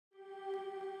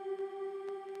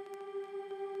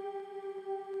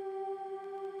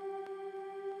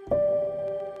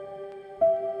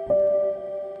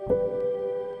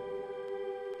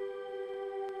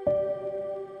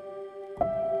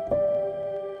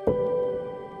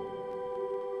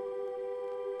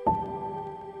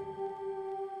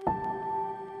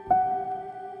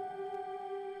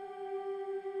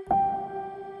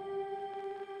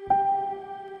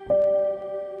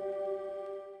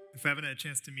If I haven't had a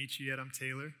chance to meet you yet, I'm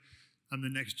Taylor. I'm the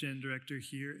Next Gen Director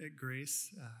here at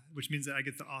Grace, which means that I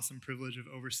get the awesome privilege of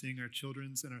overseeing our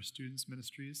children's and our students'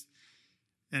 ministries.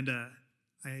 And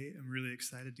I am really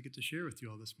excited to get to share with you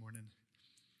all this morning.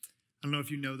 I don't know if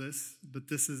you know this, but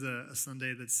this is a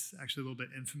Sunday that's actually a little bit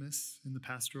infamous in the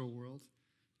pastoral world.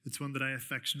 It's one that I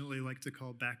affectionately like to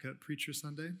call Backup Preacher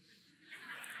Sunday.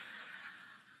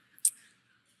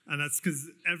 And that's because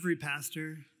every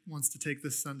pastor wants to take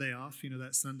this Sunday off,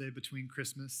 that Sunday between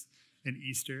Christmas and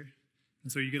Easter.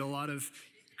 And so you get a lot of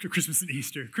Christmas and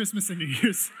Easter, Christmas and New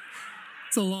Year's.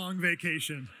 It's a long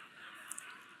vacation.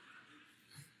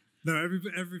 No,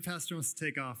 every pastor wants to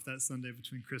take off that Sunday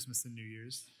between Christmas and New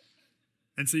Year's.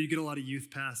 And so you get a lot of youth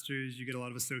pastors, you get a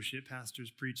lot of associate pastors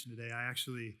preaching today.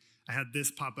 I had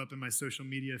this pop up in my social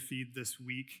media feed this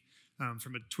week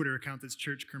from a Twitter account that's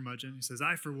Church Curmudgeon. He says,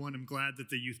 "I, for one, am glad that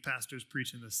the youth pastor is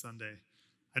preaching this Sunday.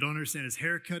 I don't understand his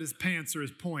haircut, his pants, or his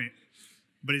point,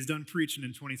 but he's done preaching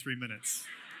in 23 minutes.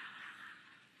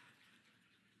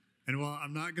 And while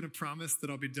I'm not going to promise that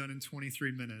I'll be done in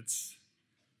 23 minutes,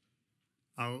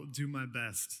 I'll do my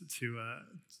best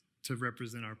to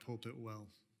represent our pulpit well.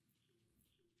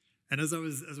 And as I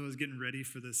was getting ready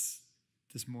for this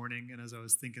morning, and as I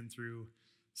was thinking through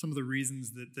some of the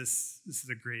reasons that this is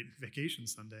a great vacation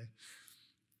Sunday,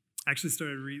 I actually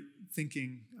started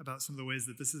thinking about some of the ways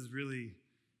that this is really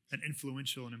an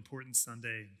influential and important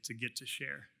Sunday to get to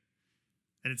share.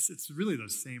 And it's really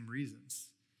those same reasons.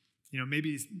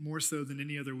 Maybe more so than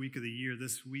any other week of the year,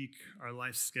 this week our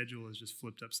life schedule is just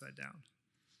flipped upside down.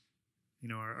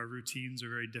 Our routines are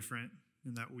very different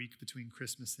in that week between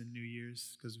Christmas and New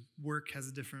Year's because work has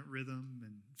a different rhythm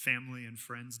and family and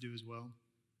friends do as well.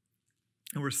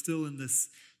 And we're still in this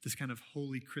kind of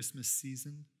holy Christmas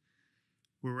season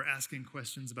where we're asking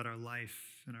questions about our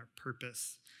life and our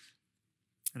purpose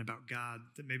and about God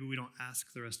that maybe we don't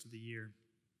ask the rest of the year.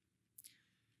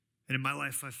 And in my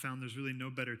life, I've found there's really no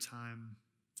better time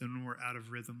than when we're out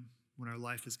of rhythm, when our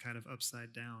life is kind of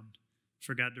upside down,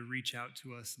 for God to reach out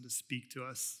to us and to speak to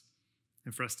us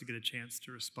and for us to get a chance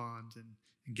to respond and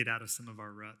get out of some of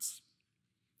our ruts.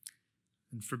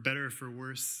 And for better or for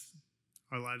worse,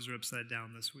 our lives are upside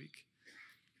down this week.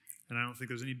 And I don't think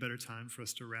there's any better time for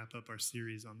us to wrap up our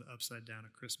series on the upside down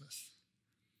of Christmas.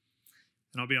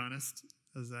 And I'll be honest,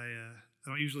 as I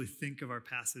don't usually think of our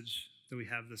passage that we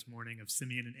have this morning of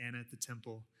Simeon and Anna at the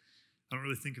temple. I don't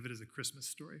really think of it as a Christmas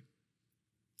story.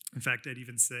 In fact, I'd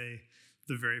even say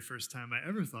the very first time I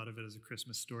ever thought of it as a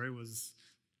Christmas story was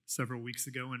several weeks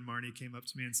ago when Marnie came up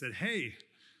to me and said, "Hey,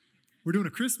 we're doing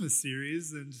a Christmas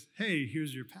series, and hey,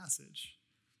 here's your passage."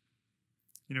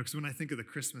 Because when I think of the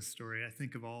Christmas story, I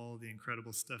think of all the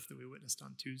incredible stuff that we witnessed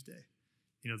on Tuesday.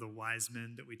 The wise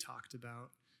men that we talked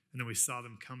about, and then we saw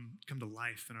them come to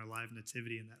life in our live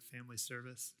nativity in that family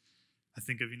service. I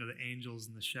think of, the angels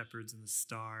and the shepherds and the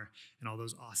star and all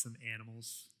those awesome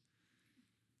animals.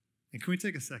 And can we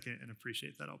take a second and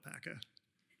appreciate that alpaca?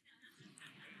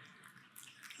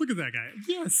 Look at that guy.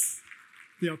 Yes.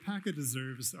 The alpaca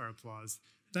deserves our applause.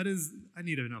 I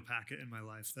need an alpaca in my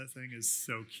life. That thing is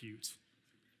so cute.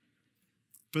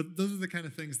 But those are the kind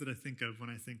of things that I think of when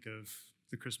I think of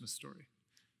the Christmas story.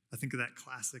 I think of that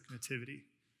classic nativity,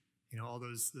 all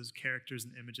those characters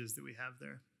and images that we have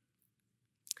there.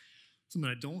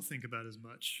 Something I don't think about as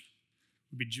much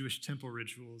would be Jewish temple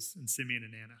rituals and Simeon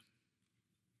and Anna.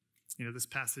 This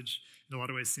passage in a lot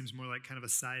of ways seems more like kind of a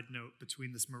side note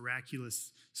between this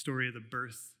miraculous story of the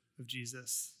birth of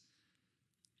Jesus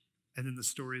and then the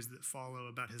stories that follow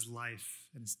about his life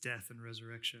and his death and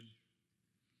resurrection.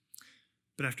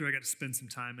 But after I got to spend some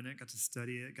time in it, got to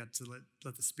study it, got to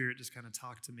let the Spirit just kind of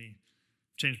talk to me,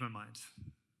 changed my mind.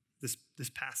 This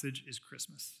passage is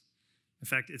Christmas. In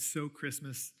fact, it's so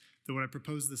Christmas that what I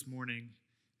propose this morning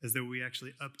is that we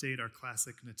actually update our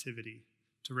classic nativity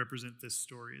to represent this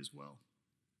story as well.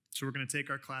 So we're going to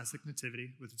take our classic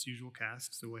nativity with its usual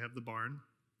cast. So we'll have the barn.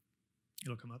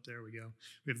 It'll come up. There we go.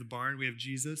 We have the barn. We have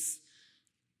Jesus.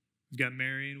 We've got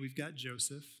Mary and we've got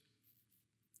Joseph.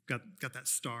 Got that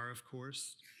star, of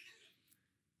course.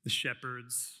 The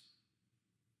shepherds,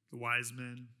 the wise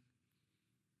men,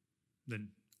 then,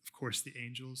 of course, the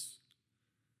angels.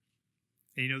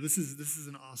 And this is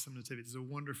an awesome nativity. This is a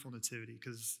wonderful nativity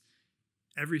because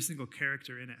every single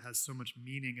character in it has so much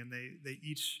meaning, and they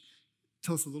each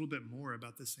tell us a little bit more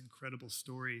about this incredible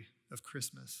story of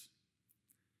Christmas.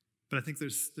 But I think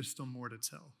there's still more to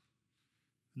tell.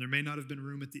 And there may not have been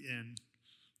room at the inn.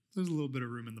 There's a little bit of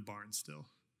room in the barn still.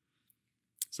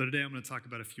 So today I'm going to talk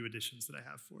about a few additions that I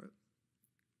have for it.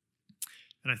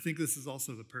 And I think this is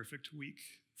also the perfect week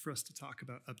for us to talk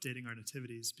about updating our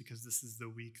nativities because this is the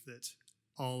week that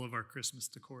all of our Christmas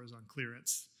decor is on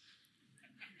clearance.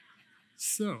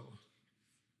 So,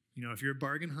 if you're a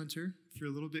bargain hunter, if you're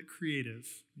a little bit creative,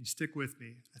 you stick with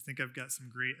me. I think I've got some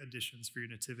great additions for your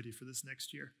nativity for this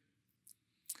next year.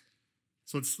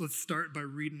 So let's start by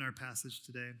reading our passage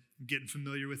today, getting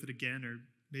familiar with it again, or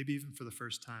maybe even for the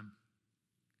first time.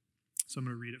 So I'm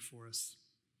going to read it for us.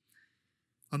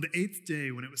 On the 8th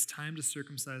day, when it was time to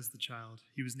circumcise the child,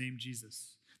 he was named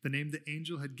Jesus, the name the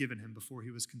angel had given him before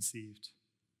he was conceived.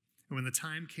 And when the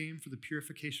time came for the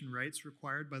purification rites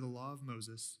required by the law of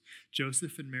Moses,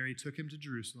 Joseph and Mary took him to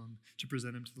Jerusalem to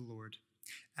present him to the Lord.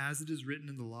 As it is written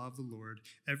in the law of the Lord,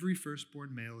 every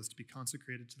firstborn male is to be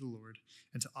consecrated to the Lord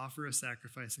and to offer a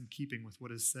sacrifice in keeping with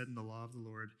what is said in the law of the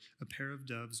Lord, a pair of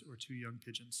doves or 2 young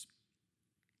pigeons.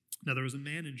 Now there was a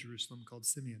man in Jerusalem called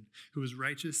Simeon, who was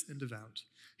righteous and devout.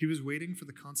 He was waiting for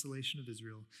the consolation of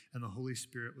Israel, and the Holy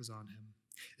Spirit was on him.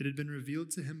 It had been revealed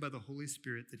to him by the Holy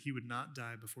Spirit that he would not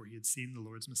die before he had seen the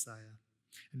Lord's Messiah.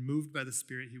 And moved by the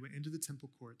Spirit, he went into the temple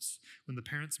courts. When the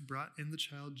parents brought in the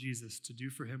child Jesus to do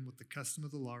for him what the custom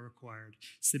of the law required,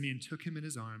 Simeon took him in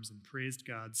his arms and praised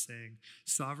God, saying,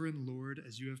 "Sovereign Lord,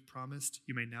 as you have promised,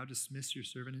 you may now dismiss your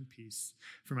servant in peace.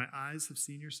 For my eyes have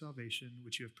seen your salvation,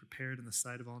 which you have prepared in the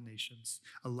sight of all nations,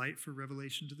 a light for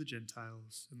revelation to the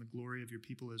Gentiles and the glory of your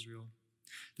people Israel."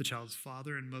 The child's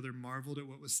father and mother marveled at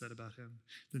what was said about him.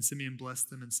 Then Simeon blessed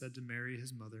them and said to Mary,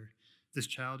 his mother, "This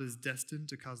child is destined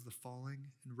to cause the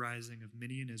falling and rising of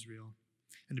many in Israel,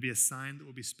 and to be a sign that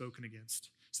will be spoken against,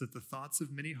 so that the thoughts of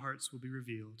many hearts will be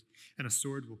revealed, and a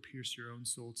sword will pierce your own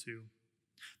soul too."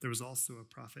 There was also a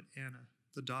prophet, Anna,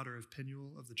 the daughter of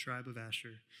Penuel of the tribe of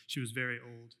Asher. She was very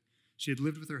old. She had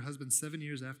lived with her husband 7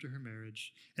 years after her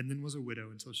marriage, and then was a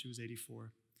widow until she was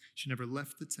 84. She never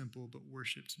left the temple, but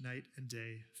worshipped night and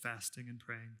day, fasting and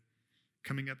praying.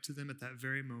 Coming up to them at that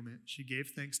very moment, she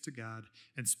gave thanks to God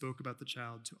and spoke about the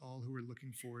child to all who were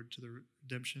looking forward to the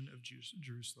redemption of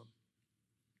Jerusalem.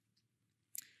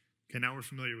 Okay, now we're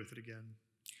familiar with it again.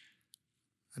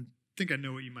 I think I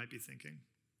know what you might be thinking.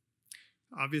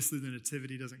 Obviously, the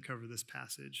Nativity doesn't cover this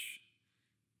passage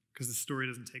because the story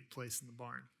doesn't take place in the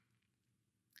barn.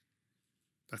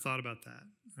 I thought about that.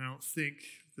 I don't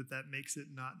think that makes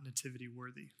it not nativity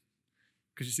worthy.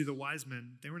 Because you see, the wise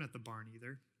men, they weren't at the barn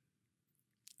either.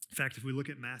 In fact, if we look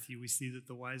at Matthew, we see that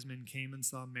the wise men came and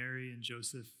saw Mary and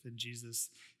Joseph and Jesus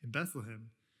in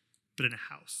Bethlehem, but in a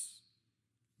house,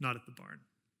 not at the barn.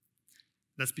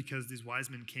 That's because these wise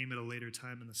men came at a later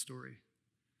time in the story.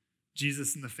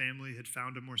 Jesus and the family had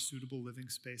found a more suitable living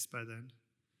space by then.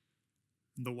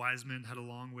 And the wise men had a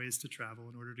long ways to travel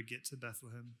in order to get to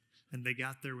Bethlehem, and they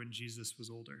got there when Jesus was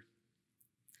older.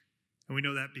 And we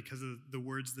know that because of the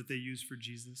words that they used for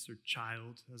Jesus, or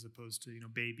child, as opposed to,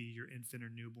 baby or infant or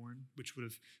newborn, which would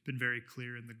have been very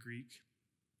clear in the Greek.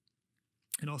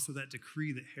 And also that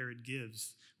decree that Herod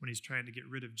gives when he's trying to get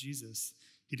rid of Jesus.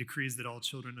 He decrees that all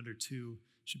children under 2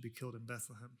 should be killed in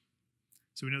Bethlehem.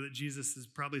 So we know that Jesus is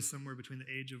probably somewhere between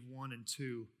the age of 1 and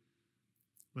 2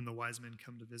 when the wise men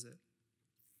come to visit.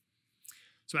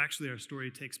 So actually our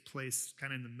story takes place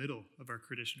kind of in the middle of our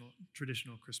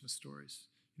traditional Christmas stories,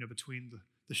 between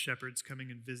the shepherds coming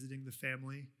and visiting the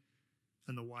family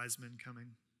and the wise men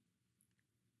coming.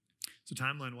 So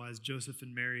timeline-wise, Joseph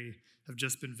and Mary have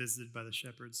just been visited by the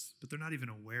shepherds, but they're not even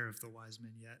aware of the wise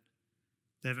men yet.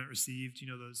 They haven't received,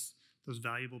 those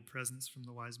valuable presents from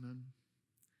the wise men.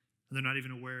 And they're not even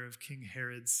aware of King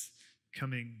Herod's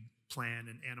coming plan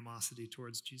and animosity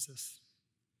towards Jesus.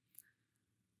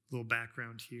 A little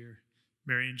background here.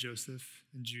 Mary and Joseph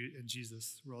and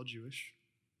Jesus were all Jewish.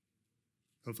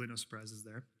 Hopefully no surprises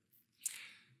there.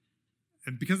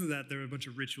 And because of that, there are a bunch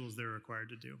of rituals they were required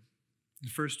to do. The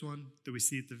first one that we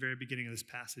see at the very beginning of this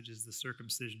passage is the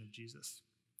circumcision of Jesus.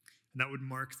 And that would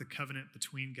mark the covenant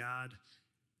between God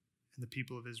and the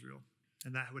people of Israel.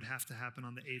 And that would have to happen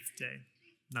on the 8th day.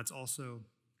 And that's also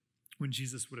when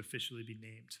Jesus would officially be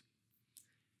named.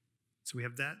 So we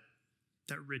have that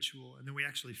ritual. And then we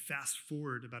actually fast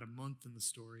forward about a month in the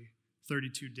story,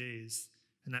 32 days,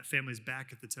 and that family's back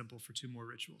at the temple for 2 more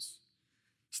rituals.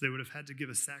 So they would have had to give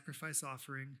a sacrifice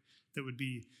offering that would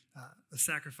be a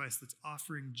sacrifice that's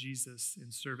offering Jesus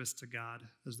in service to God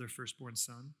as their firstborn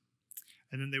son.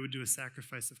 And then they would do a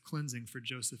sacrifice of cleansing for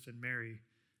Joseph and Mary,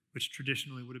 which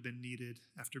traditionally would have been needed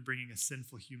after bringing a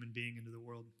sinful human being into the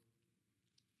world.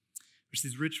 Which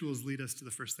these rituals lead us to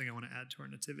the first thing I want to add to our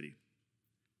nativity.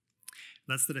 And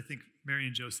that's that I think Mary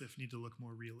and Joseph need to look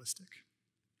more realistic.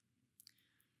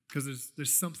 Because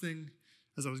there's something,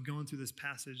 as I was going through this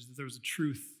passage, that there was a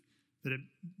truth that it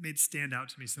made stand out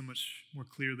to me so much more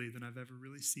clearly than I've ever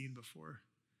really seen before.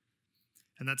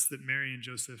 And that's that Mary and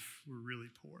Joseph were really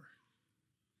poor.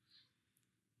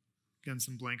 Again,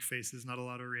 some blank faces, not a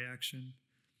lot of reaction.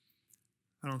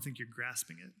 I don't think you're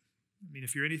grasping it. I mean,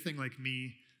 if you're anything like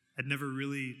me, I'd never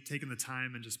really taken the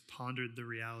time and just pondered the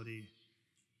reality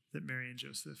that Mary and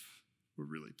Joseph were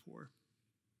really poor.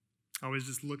 I always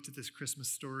just looked at this Christmas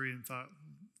story and thought,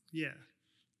 yeah,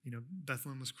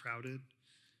 Bethlehem was crowded.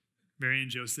 Mary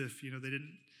and Joseph, they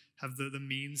didn't have the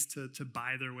means to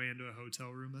buy their way into a hotel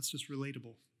room. That's just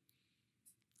relatable.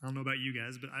 I don't know about you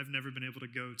guys, but I've never been able to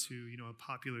go to, a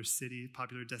popular city,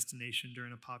 popular destination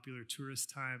during a popular tourist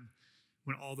time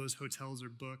when all those hotels are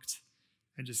booked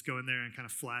and just go in there and kind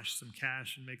of flash some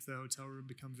cash and make the hotel room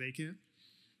become vacant.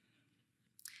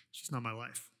 It's just not my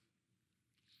life.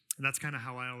 And that's kind of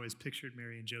how I always pictured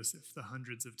Mary and Joseph, the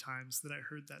hundreds of times that I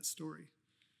heard that story.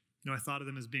 I thought of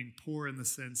them as being poor in the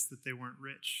sense that they weren't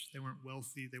rich, they weren't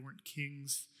wealthy, they weren't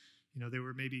kings. They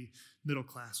were maybe middle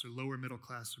class or lower middle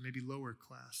class or maybe lower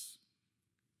class.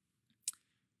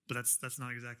 But that's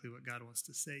not exactly what God wants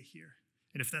to say here.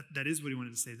 And if that is what he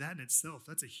wanted to say, that in itself,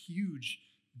 that's a huge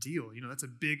deal. That's a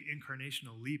big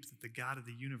incarnational leap that the God of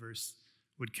the universe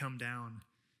would come down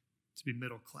to be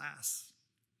middle class.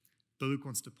 But Luke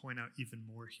wants to point out even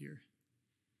more here.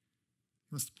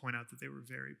 He wants to point out that they were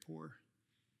very poor.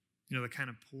 The kind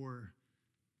of poor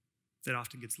that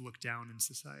often gets looked down in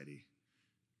society,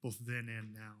 both then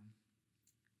and now.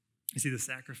 You see the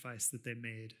sacrifice that they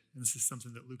made, and this is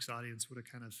something that Luke's audience would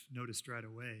have kind of noticed right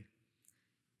away.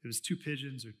 It was 2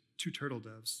 pigeons or 2 turtle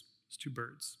doves. It was 2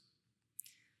 birds.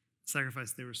 The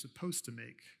sacrifice they were supposed to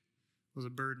make was a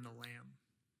bird and a lamb.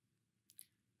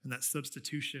 And that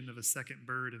substitution of a second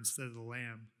bird instead of the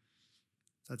lamb,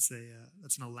 that's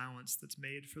an allowance that's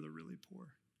made for the really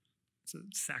poor. It's a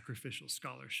sacrificial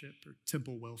scholarship or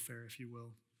temple welfare, if you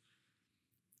will.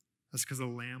 That's because a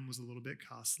lamb was a little bit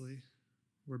costly,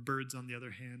 where birds, on the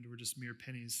other hand, were just mere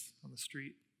pennies on the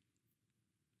street.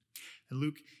 And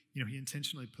Luke, he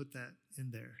intentionally put that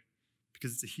in there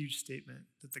because it's a huge statement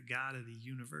that the God of the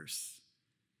universe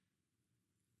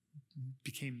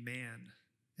became man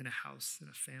in a house, in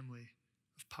a family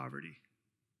of poverty.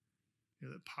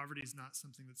 That poverty is not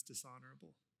something that's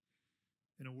dishonorable.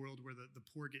 In a world where the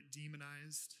poor get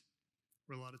demonized,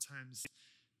 where a lot of times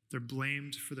they're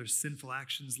blamed for their sinful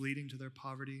actions leading to their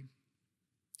poverty,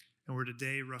 and where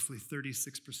today roughly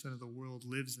 36% of the world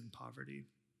lives in poverty,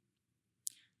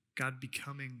 God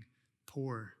becoming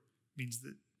poor means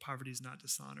that poverty is not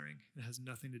dishonoring. It has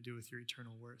nothing to do with your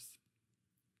eternal worth.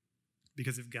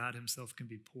 Because if God himself can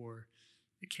be poor,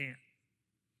 it can't.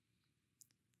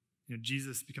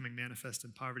 Jesus becoming manifest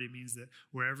in poverty means that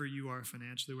wherever you are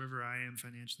financially, wherever I am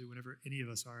financially, whenever any of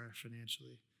us are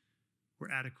financially, we're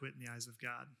adequate in the eyes of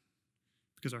God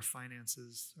because our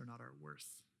finances are not our worth.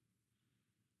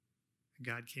 And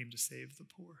God came to save the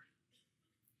poor.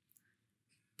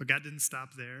 But God didn't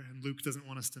stop there, and Luke doesn't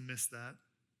want us to miss that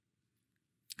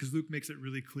because Luke makes it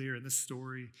really clear in this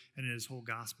story and in his whole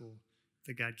gospel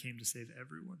that God came to save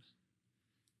everyone.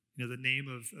 The name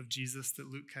of Jesus that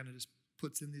Luke kind of just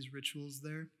puts in these rituals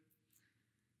there,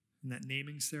 and that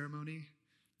naming ceremony,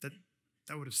 that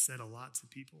would have said a lot to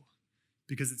people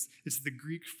because it's the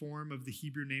Greek form of the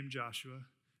Hebrew name Joshua,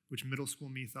 which middle school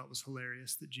me thought was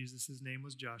hilarious that Jesus' name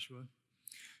was Joshua.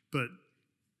 But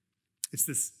it's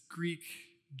this Greek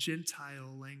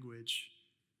Gentile language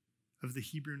of the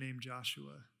Hebrew name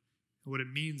Joshua. And what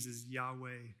it means is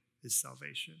Yahweh is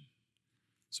salvation.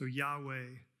 So Yahweh,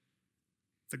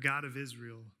 the God of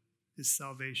Israel, is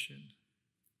salvation,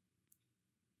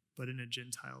 but in a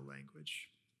Gentile language.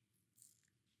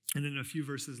 And then a few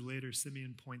verses later,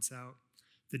 Simeon points out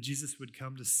that Jesus would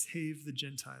come to save the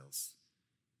Gentiles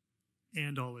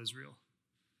and all Israel.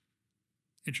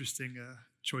 Interesting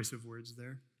choice of words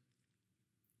there.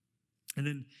 And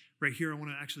then right here, I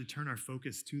want to actually turn our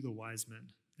focus to the wise men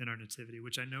in our nativity,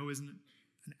 which I know isn't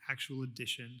an actual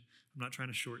addition. I'm not trying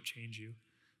to shortchange you,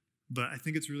 but I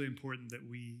think it's really important that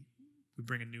we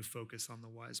bring a new focus on the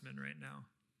wise men right now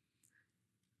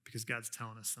because God's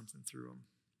telling us something through them.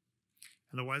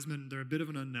 And the wise men, they're a bit of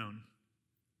an unknown.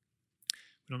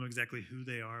 We don't know exactly who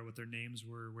they are, what their names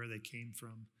were, where they came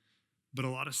from. But a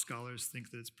lot of scholars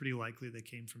think that it's pretty likely they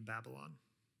came from Babylon.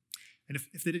 And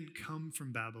if they didn't come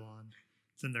from Babylon,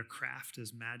 then their craft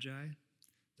as magi,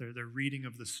 their reading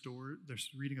of the stars,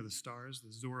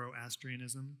 the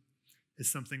Zoroastrianism,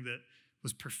 is something that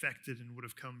was perfected and would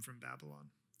have come from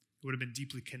Babylon. It would have been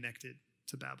deeply connected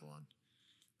to Babylon.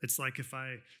 It's like if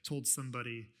I told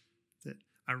somebody that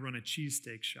I run a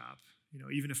cheesesteak shop,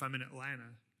 even if I'm in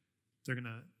Atlanta, they're going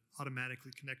to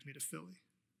automatically connect me to Philly.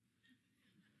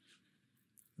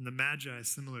 And the Magi,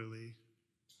 similarly,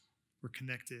 were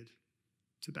connected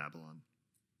to Babylon.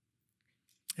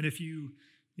 And if you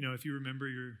remember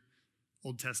your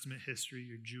Old Testament history,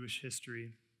 your Jewish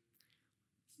history,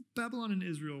 Babylon and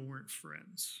Israel weren't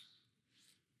friends.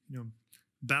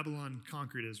 Babylon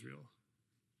conquered Israel.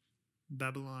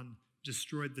 Babylon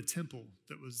destroyed the temple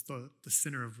that was the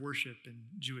center of worship in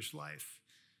Jewish life.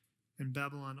 And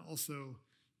Babylon also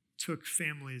took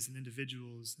families and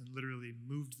individuals and literally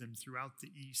moved them throughout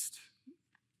the East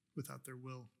without their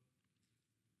will.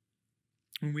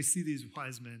 When we see these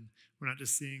wise men, we're not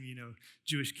just seeing,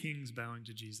 Jewish kings bowing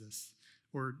to Jesus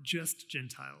or just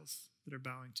Gentiles that are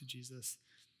bowing to Jesus.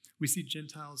 We see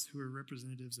Gentiles who are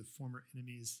representatives of former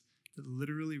enemies that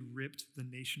literally ripped the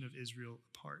nation of Israel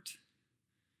apart.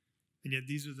 And yet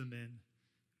these are the men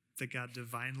that God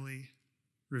divinely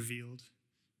revealed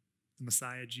the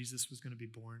Messiah, Jesus, was going to be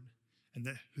born, and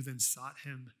who then sought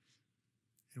him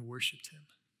and worshiped him.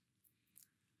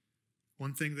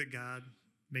 One thing that God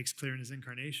makes clear in his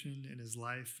incarnation, in his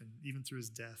life, and even through his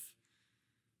death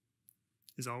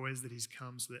is always that he's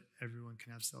come so that everyone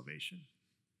can have salvation.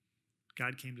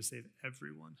 God came to save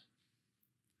everyone.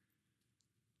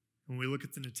 When we look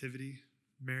at the Nativity,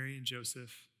 Mary and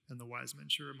Joseph and the wise men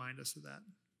should remind us of that.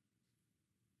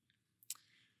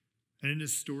 And in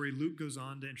his story, Luke goes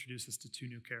on to introduce us to two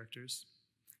new characters,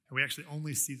 and we actually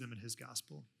only see them in his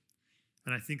gospel.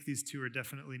 And I think these two are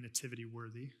definitely nativity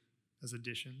worthy as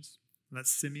additions. And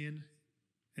that's Simeon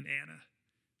and Anna.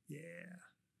 Yeah.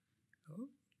 Oh,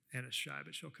 Anna's shy,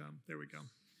 but she'll come. There we go.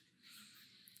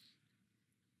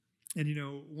 And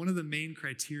one of the main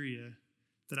criteria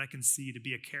that I can see to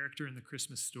be a character in the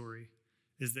Christmas story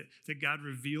is that God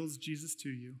reveals Jesus to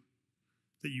you,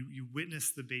 that you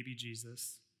witness the baby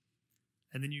Jesus,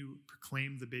 and then you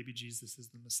proclaim the baby Jesus as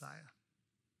the Messiah.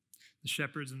 The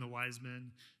shepherds and the wise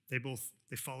men, they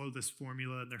follow this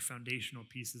formula, and they're foundational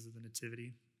pieces of the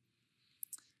Nativity.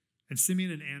 And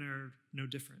Simeon and Anna are no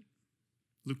different.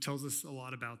 Luke tells us a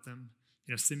lot about them.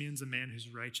 Simeon's a man who's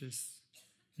righteous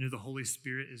and who the Holy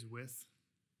Spirit is with.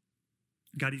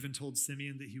 God even told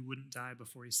Simeon that he wouldn't die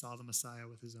before he saw the Messiah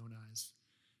with his own eyes,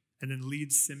 and then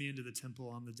leads Simeon to the temple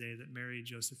on the day that Mary,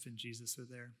 Joseph, and Jesus are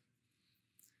there.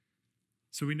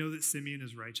 So we know that Simeon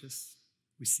is righteous.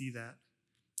 We see that.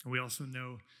 And we also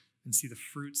know and see the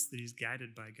fruits that he's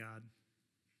guided by God.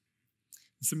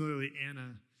 And similarly,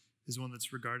 Anna is one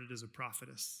that's regarded as a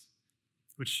prophetess,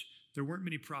 which there weren't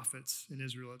many prophets in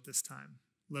Israel at this time,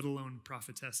 let alone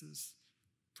prophetesses.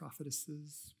 Prophetess.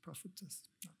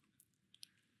 No.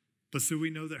 But so we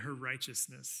know that her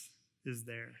righteousness is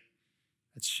there.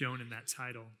 That's shown in that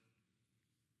title.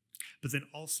 But then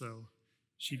also,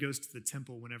 she goes to the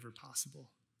temple whenever possible.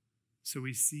 So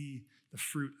we see the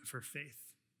fruit of her faith.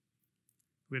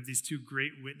 We have these two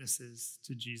great witnesses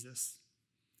to Jesus,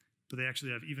 but they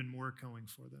actually have even more going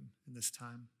for them in this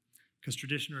time, because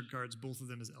tradition regards both of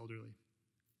them as elderly.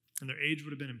 And their age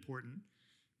would have been important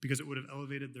because it would have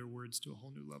elevated their words to a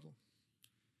whole new level.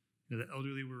 The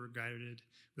elderly were regarded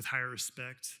with higher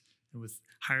respect and with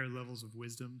higher levels of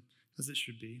wisdom, as it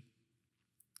should be.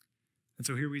 And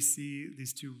so here we see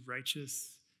these two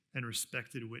righteous and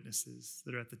respected witnesses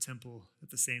that are at the temple at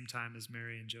the same time as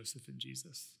Mary and Joseph and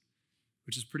Jesus,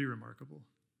 which is pretty remarkable.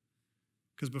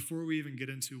 Because before we even get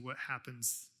into what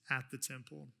happens at the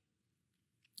temple,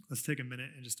 let's take a minute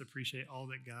and just appreciate all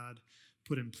that God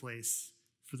put in place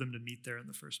for them to meet there in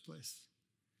the first place.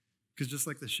 Because just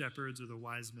like the shepherds or the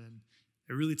wise men,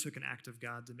 it really took an act of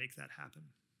God to make that happen.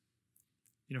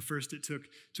 First it took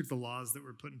the laws that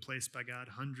were put in place by God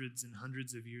hundreds and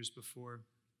hundreds of years before,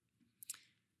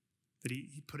 that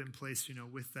he put in place,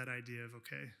 with that idea of,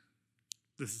 okay,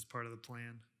 this is part of the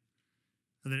plan.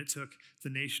 And then it took the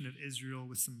nation of Israel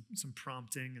with some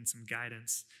prompting and some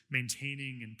guidance,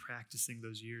 maintaining and practicing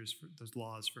those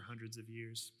laws for hundreds of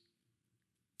years,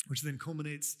 which then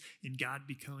culminates in God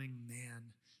becoming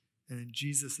man, and then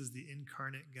Jesus is the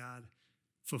incarnate God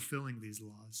fulfilling these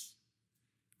laws,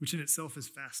 which in itself is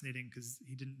fascinating because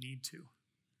he didn't need to.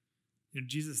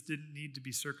 Jesus didn't need to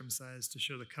be circumcised to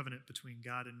show the covenant between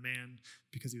God and man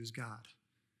because he was God.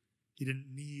 He didn't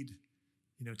need,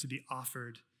 to be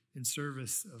offered in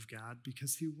service of God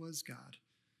because he was God.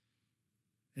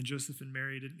 And Joseph and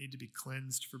Mary didn't need to be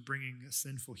cleansed for bringing a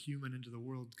sinful human into the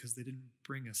world because they didn't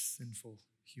bring a sinful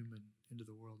human into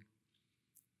the world.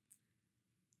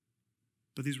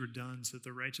 But these were done so that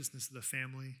the righteousness of the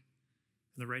family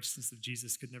and the righteousness of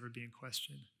Jesus could never be in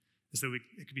question. And so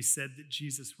it could be said that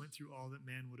Jesus went through all that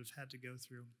man would have had to go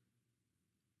through.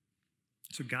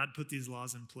 So God put these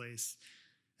laws in place,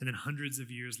 and then hundreds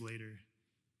of years later,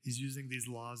 he's using these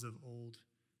laws of old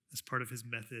as part of his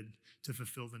method to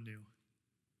fulfill the new.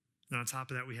 And on top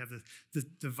of that, we have the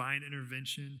divine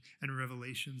intervention and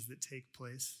revelations that take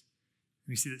place.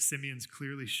 We see that Simeon's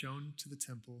clearly shown to the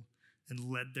temple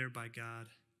and led there by God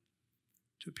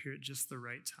to appear at just the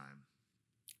right time.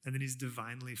 And then he's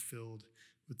divinely filled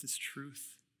with this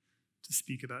truth to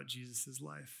speak about Jesus'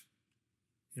 life.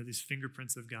 These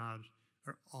fingerprints of God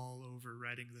are all over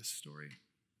writing this story.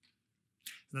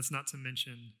 And that's not to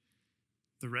mention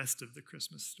the rest of the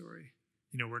Christmas story,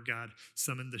 where God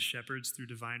summoned the shepherds through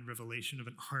divine revelation of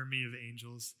an army of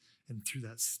angels and through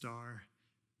that star.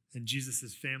 And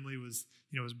Jesus' family was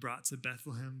brought to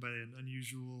Bethlehem by an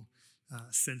unusual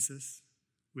census,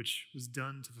 which was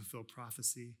done to fulfill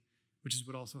prophecy, which is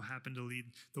what also happened to lead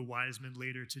the wise men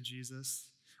later to Jesus,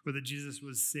 or that Jesus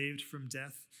was saved from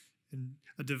death in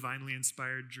a divinely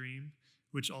inspired dream,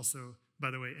 which also, by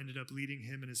the way, ended up leading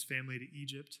him and his family to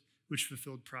Egypt, which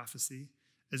fulfilled prophecy,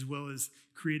 as well as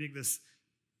creating this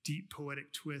deep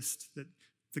poetic twist that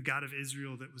the God of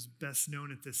Israel that was best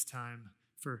known at this time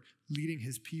for leading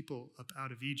his people up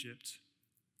out of Egypt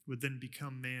would then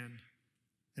become man,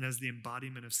 and as the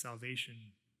embodiment of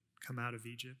salvation, come out of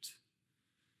Egypt.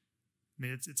 I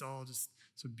mean, it's all just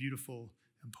so beautiful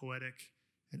and poetic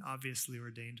and obviously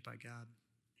ordained by God.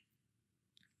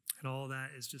 And all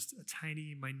that is just a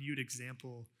tiny, minute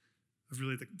example of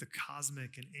really the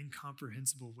cosmic and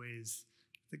incomprehensible ways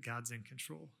that God's in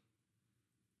control.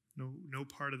 No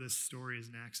part of this story is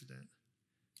an accident.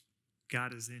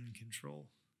 God is in control.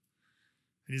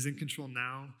 And he's in control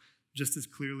now just as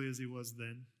clearly as he was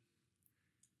then.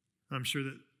 And I'm sure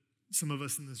that some of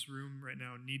us in this room right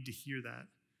now need to hear that,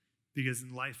 because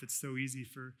in life it's so easy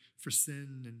for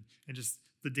sin and just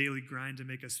the daily grind to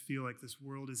make us feel like this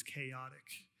world is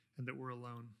chaotic and that we're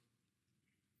alone.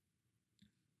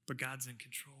 But God's in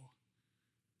control,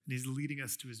 and he's leading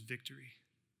us to his victory.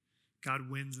 God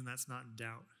wins, and that's not in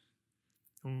doubt.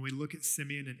 And when we look at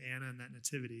Simeon and Anna and that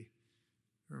nativity,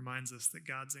 it reminds us that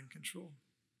God's in control.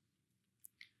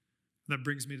 And that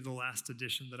brings me to the last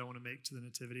addition that I want to make to the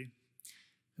nativity.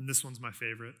 And this one's my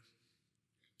favorite.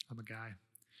 I'm a guy.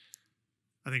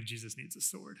 I think Jesus needs a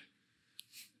sword.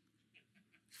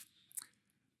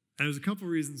 And there's a couple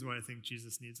reasons why I think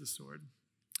Jesus needs a sword.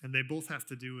 And they both have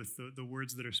to do with the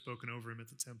words that are spoken over him at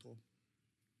the temple.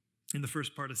 In the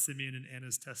first part of Simeon and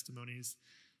Anna's testimonies,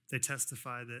 they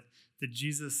testify that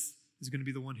Jesus is going to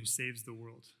be the one who saves the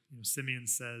world. Simeon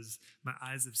says, "My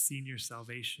eyes have seen your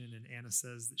salvation," and Anna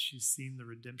says that she's seen the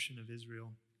redemption of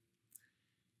Israel.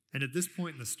 And at this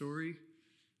point in the story,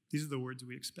 these are the words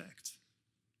we expect.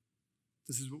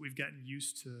 This is what we've gotten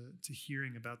used to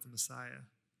hearing about the Messiah.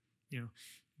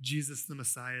 Jesus the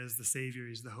Messiah is the Savior.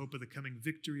 He's the hope of the coming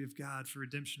victory of God for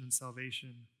redemption and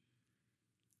salvation.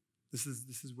 This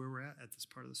is where we're at this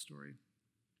part of the story.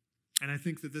 And I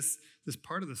think that this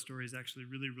part of the story is actually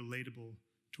really relatable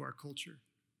to our culture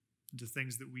and to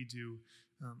things that we do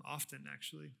often,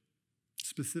 actually.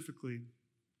 Specifically,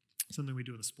 something we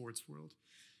do in the sports world.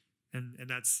 And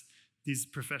that's these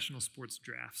professional sports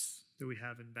drafts that we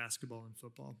have in basketball and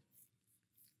football.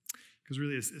 Because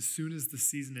really, as soon as the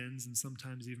season ends, and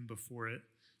sometimes even before it,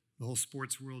 the whole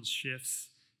sports world shifts,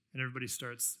 and everybody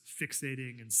starts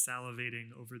fixating and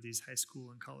salivating over these high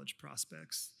school and college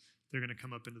prospects. They're going to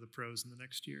come up into the pros in the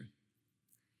next year.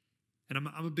 And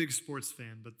I'm a big sports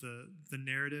fan, but the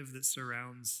narrative that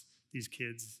surrounds these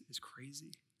kids is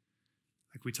crazy.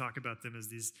 Like, we talk about them as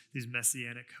these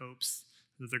messianic hopes,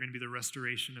 that they're going to be the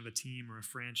restoration of a team or a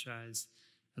franchise.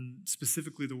 And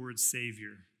specifically the word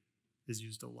savior is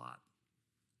used a lot.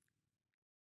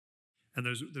 And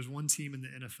there's one team in the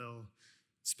NFL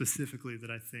specifically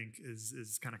that I think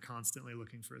is kind of constantly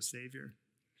looking for a savior.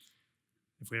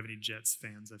 If we have any Jets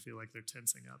fans, I feel like they're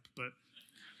tensing up, but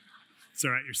it's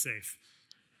all right, you're safe.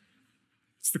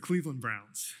 It's the Cleveland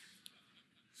Browns.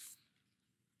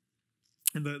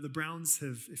 And the Browns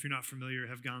have, if you're not familiar,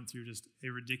 have gone through just a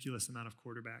ridiculous amount of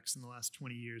quarterbacks in the last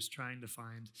 20 years trying to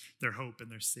find their hope and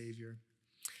their savior.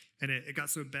 And it got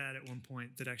so bad at one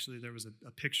point that actually there was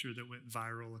a picture that went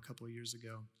viral a couple of years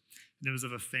ago. And it was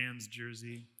of a fan's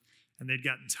jersey. And they'd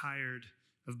gotten tired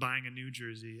of buying a new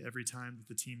jersey every time that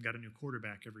the team got a new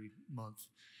quarterback every month.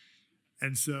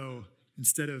 And so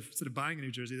instead of buying a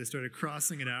new jersey, they started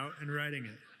crossing it out and writing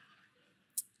it.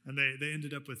 And they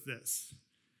ended up with this.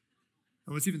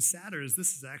 And what's even sadder is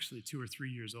this is actually 2 or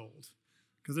 3 years old,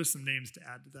 because there's some names to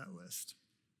add to that list.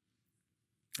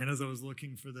 And as I was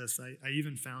looking for this, I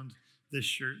even found this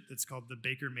shirt that's called the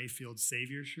Baker Mayfield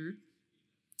Savior shirt.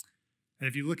 And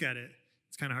if you look at it,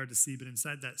 it's kind of hard to see, but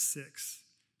inside that 6,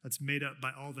 that's made up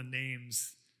by all the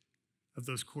names of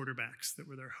those quarterbacks that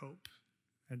were their hope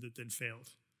and that then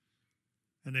failed.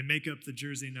 And they make up the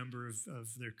jersey number of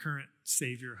their current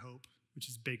savior hope, which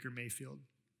is Baker Mayfield,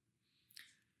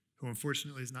 who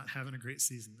unfortunately is not having a great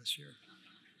season this year.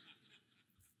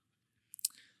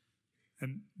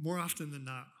 And more often than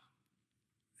not,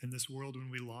 in this world,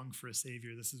 when we long for a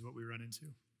Savior, this is what we run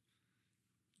into.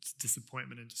 It's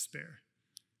disappointment and despair.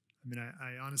 I mean,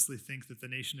 I honestly think that the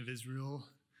nation of Israel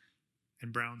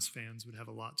and Browns fans would have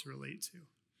a lot to relate to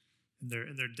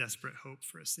in their desperate hope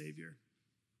for a Savior.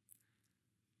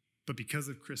 But because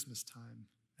of Christmas time,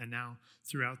 and now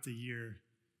throughout the year,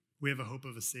 we have a hope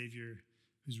of a Savior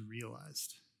who's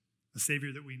realized, a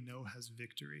Savior that we know has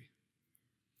victory.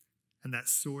 And that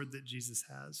sword that Jesus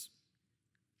has,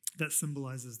 that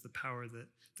symbolizes the power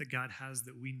that God has,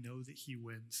 that we know that he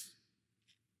wins.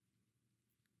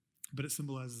 But it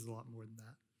symbolizes a lot more than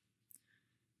that.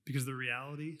 Because the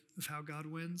reality of how God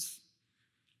wins,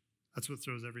 that's what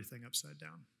throws everything upside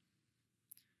down.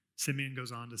 Simeon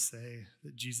goes on to say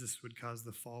that Jesus would cause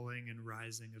the falling and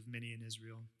rising of many in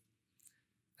Israel,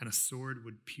 and a sword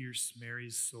would pierce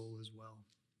Mary's soul as well.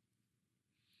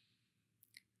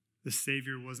 The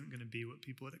Savior wasn't going to be what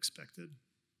people had expected.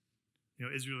 You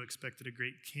know, Israel expected a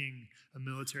great king, a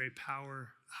military power,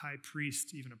 a high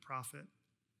priest, even a prophet.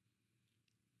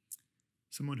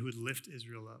 Someone who would lift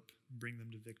Israel up and bring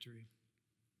them to victory.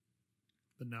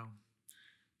 But no,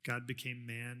 God became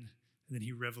man, and then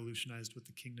he revolutionized what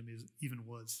the kingdom even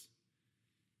was.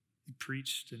 He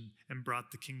preached and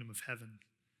brought the kingdom of heaven,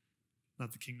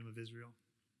 not the kingdom of Israel.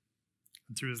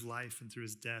 And through his life and through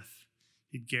his death,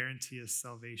 he'd guarantee us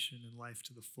salvation and life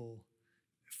to the full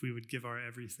if we would give our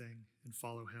everything and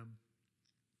follow him.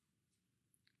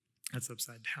 That's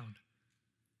upside down.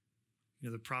 You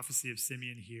know, the prophecy of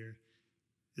Simeon here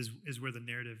is where the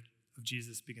narrative of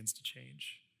Jesus begins to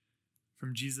change.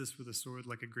 From Jesus with a sword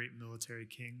like a great military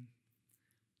king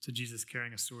to Jesus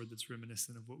carrying a sword that's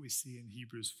reminiscent of what we see in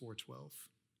Hebrews 4:12.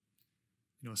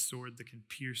 You know, a sword that can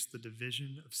pierce the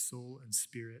division of soul and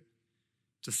spirit,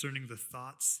 discerning the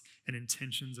thoughts and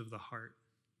intentions of the heart.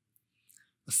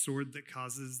 A sword that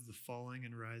causes the falling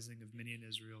and rising of many in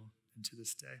Israel and to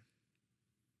this day.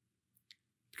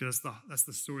 Because that's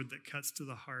the sword that cuts to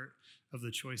the heart of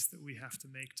the choice that we have to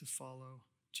make to follow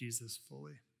Jesus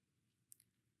fully.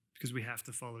 Because we have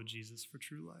to follow Jesus for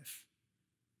true life.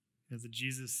 You know, the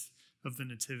Jesus of the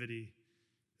Nativity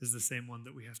is the same one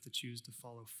that we have to choose to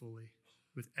follow fully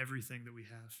with everything that we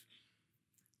have.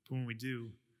 But when we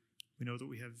do, we know that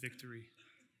we have victory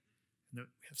and that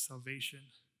we have salvation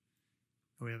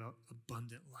and we have an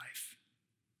abundant life.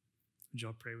 Would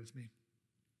y'all pray with me?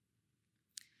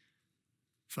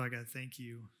 Father God, thank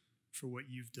you for what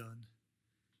you've done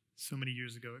so many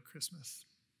years ago at Christmas.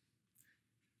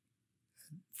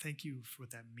 And thank you for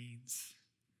what that means.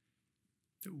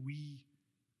 That we,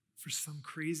 for some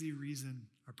crazy reason,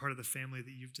 are part of the family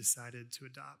that you've decided to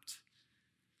adopt.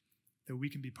 That we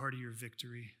can be part of your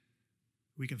victory.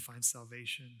 We can find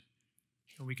salvation.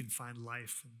 And we can find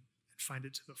life and find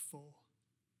it to the full.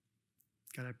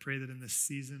 God, I pray that in this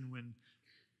season when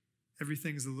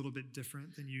everything's a little bit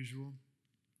different than usual,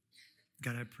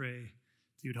 God, I pray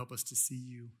that you would help us to see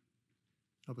you,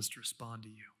 help us to respond to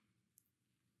you.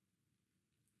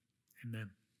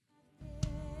 Amen.